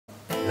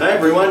Hey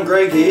everyone,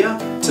 Greg here.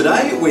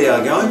 Today we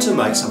are going to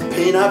make some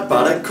peanut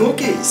butter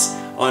cookies.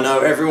 I know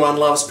everyone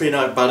loves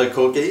peanut butter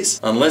cookies,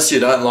 unless you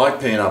don't like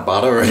peanut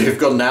butter or you've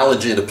got an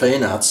allergy to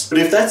peanuts. But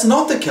if that's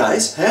not the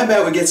case, how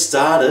about we get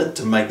started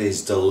to make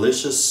these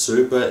delicious,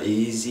 super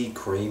easy,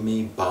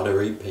 creamy,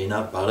 buttery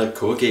peanut butter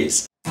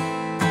cookies.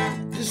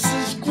 This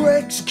is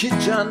Greg's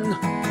Kitchen.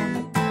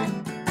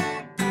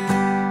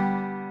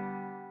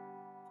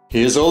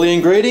 Here's all the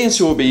ingredients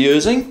we'll be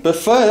using, but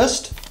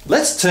first,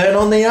 let's turn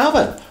on the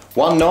oven.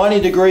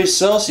 190 degrees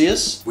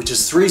Celsius, which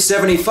is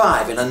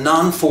 375 in a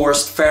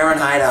non-forced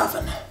Fahrenheit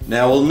oven.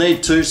 Now we'll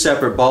need two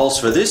separate bowls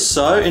for this,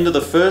 so into the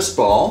first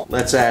bowl,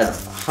 let's add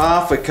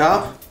half a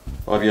cup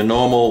of your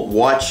normal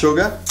white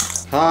sugar,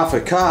 half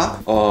a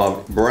cup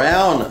of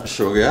brown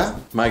sugar.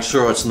 Make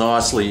sure it's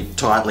nicely,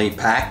 tightly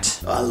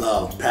packed. I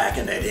love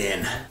packing it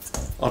in.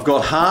 I've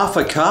got half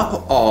a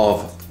cup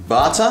of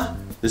butter.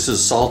 This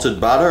is salted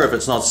butter. If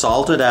it's not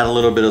salted, add a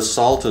little bit of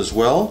salt as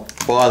well.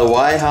 By the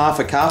way, half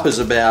a cup is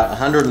about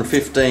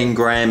 115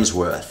 grams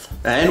worth.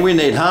 And we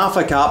need half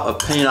a cup of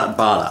peanut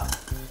butter.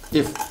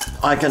 If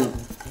I can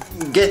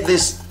get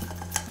this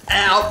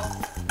out.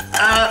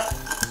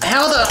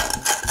 How the...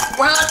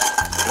 What?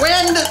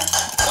 When?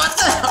 What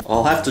the...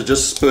 I'll have to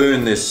just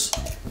spoon this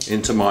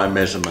into my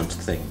measurement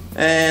thing.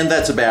 And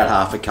that's about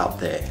half a cup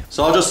there.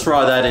 So I'll just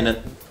throw that in it.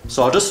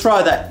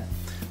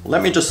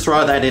 Let me just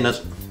throw that in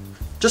it.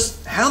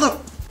 Just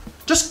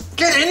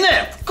get in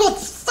there, for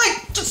God's sake,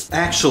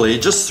 Actually,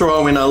 just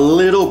throw in a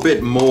little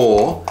bit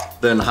more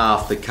than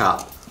half the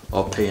cup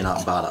of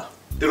peanut butter.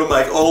 It'll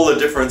make all the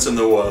difference in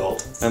the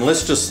world. And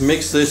let's just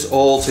mix this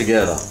all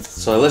together.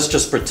 So let's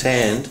just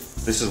pretend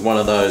this is one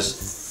of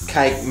those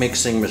cake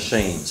mixing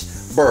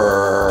machines. Brrr,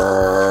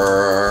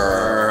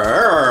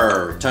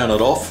 turn it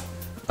off.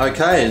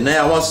 Okay,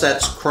 now once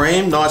that's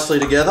creamed nicely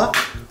together,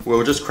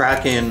 we'll just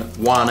crack in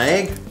one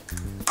egg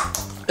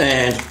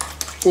and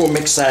we'll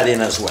mix that in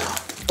as well.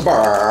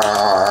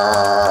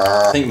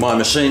 I think my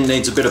machine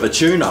needs a bit of a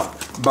tune-up.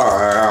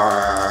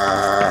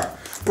 Right,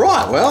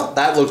 well,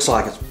 that looks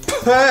like it's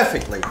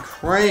perfectly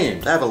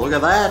creamed. Have a look at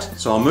that.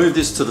 So I'll move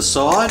this to the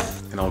side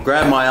and I'll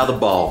grab my other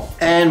bowl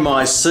and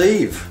my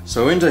sieve.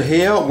 So into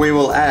here we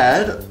will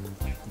add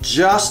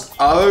just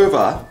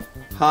over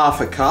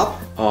half a cup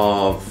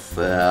of,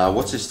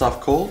 what's this stuff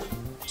called?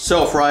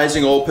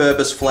 Self-raising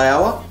all-purpose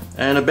flour,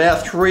 and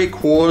about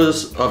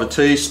 3/4 of a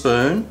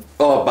teaspoon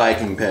of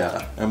baking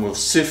powder. And we'll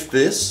sift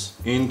this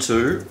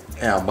into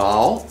our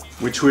bowl,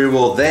 which we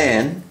will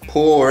then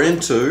pour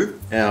into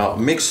our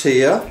mix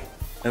here,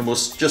 and we'll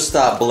just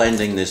start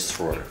blending this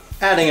through,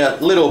 adding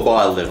it little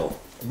by little.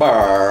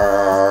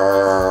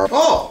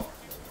 Oh,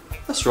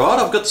 that's right,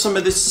 I've got some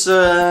of this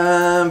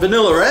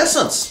vanilla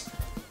essence.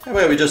 How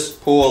about we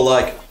just pour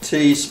like a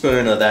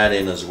teaspoon of that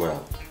in as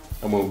well,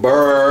 and we'll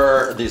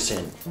burr this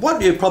in.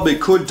 What you probably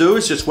could do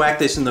is just whack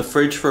this in the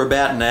fridge for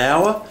about an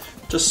hour,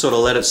 just sort of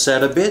let it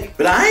set a bit.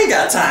 But I ain't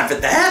got time for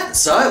that,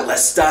 so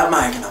let's start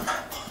making them.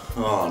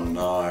 Oh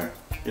no,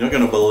 you're not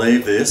gonna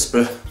believe this,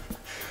 but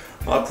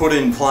I put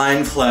in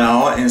plain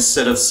flour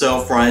instead of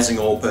self-raising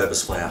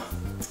all-purpose flour.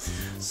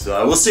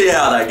 So we'll see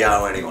how they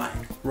go anyway.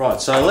 Right,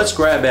 so let's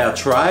grab our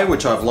tray,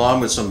 which I've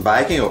lined with some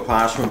baking or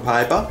parchment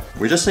paper.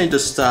 We just need to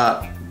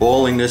start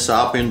balling this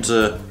up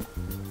into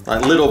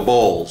like little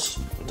balls.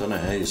 I don't know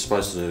how you're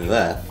supposed to do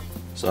that.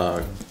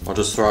 So I'll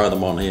just throw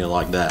them on here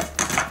like that.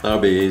 That'll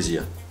be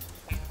easier.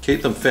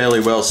 Keep them fairly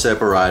well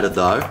separated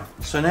though.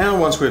 So now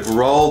once we've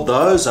rolled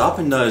those up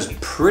in those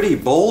pretty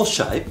ball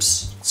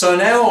shapes, so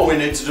now all we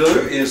need to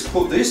do is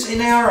put this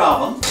in our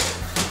oven.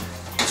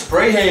 It's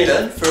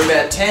preheated for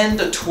about 10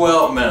 to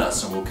 12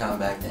 minutes and we'll come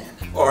back then.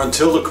 Or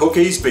until the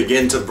cookies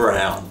begin to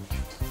brown.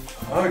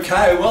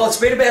 Okay, well it's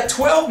been about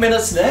 12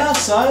 minutes now,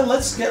 so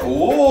let's get,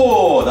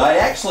 whoa, they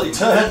actually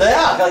turned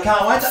out. I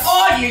can't wait to,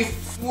 oh you,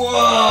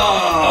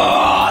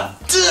 whoa,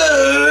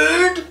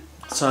 dude!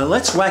 So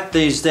let's whack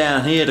these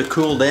down here to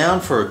cool down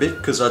for a bit,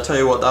 because I tell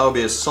you what, they'll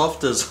be as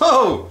soft as,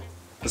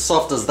 as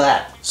soft as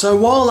that. So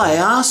while they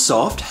are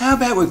soft, how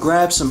about we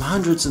grab some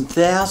hundreds and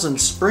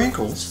thousands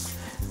sprinkles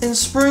and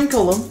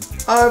sprinkle them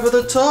over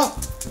the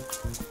top.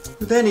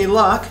 With any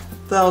luck,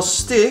 they'll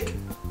stick,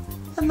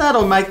 and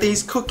that'll make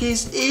these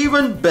cookies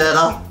even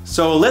better.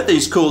 So we'll let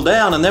these cool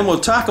down and then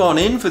we'll tuck on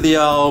in for the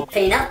old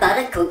peanut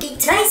butter cookie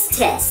taste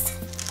test.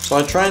 So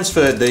I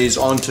transferred these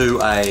onto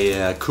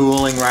a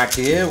cooling rack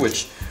here,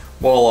 which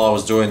while I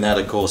was doing that,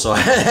 of course,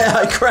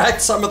 I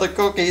cracked some of the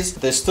cookies.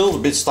 They're still a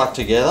bit stuck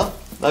together.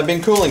 They've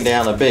been cooling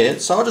down a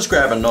bit, so I'll just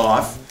grab a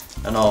knife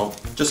and I'll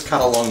just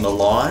cut along the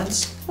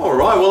lines.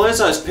 Alright, well there's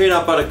those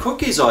peanut butter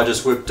cookies I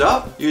just whipped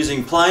up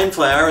using plain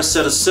flour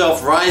instead of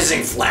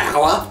self-raising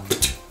flour.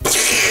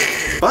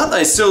 But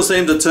they still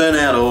seem to turn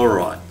out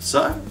alright,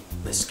 so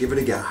let's give it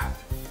a go.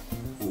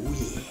 Oh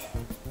yeah.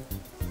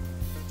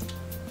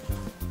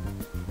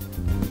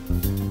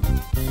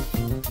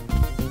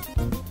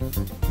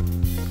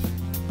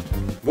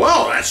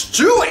 Wow, that's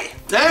chewy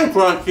and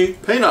crunchy,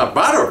 peanut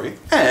buttery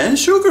and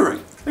sugary.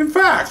 In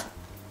fact,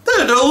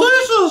 they're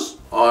delicious.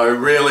 I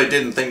really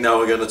didn't think they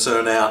were going to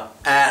turn out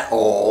at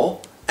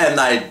all And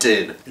they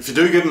did. If you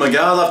do give them a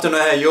go, I'd love to know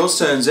how yours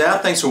turns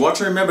out. Thanks for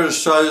watching. Remember to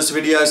show this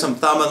video some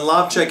thumb and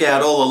love. Check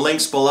out all the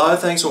links below.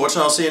 Thanks for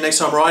watching. I'll see you next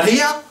time right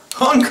here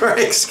on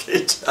Greg's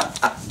Kitchen.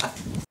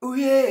 Oh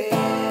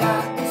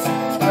yeah, this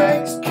is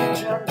Greg's Kitchen.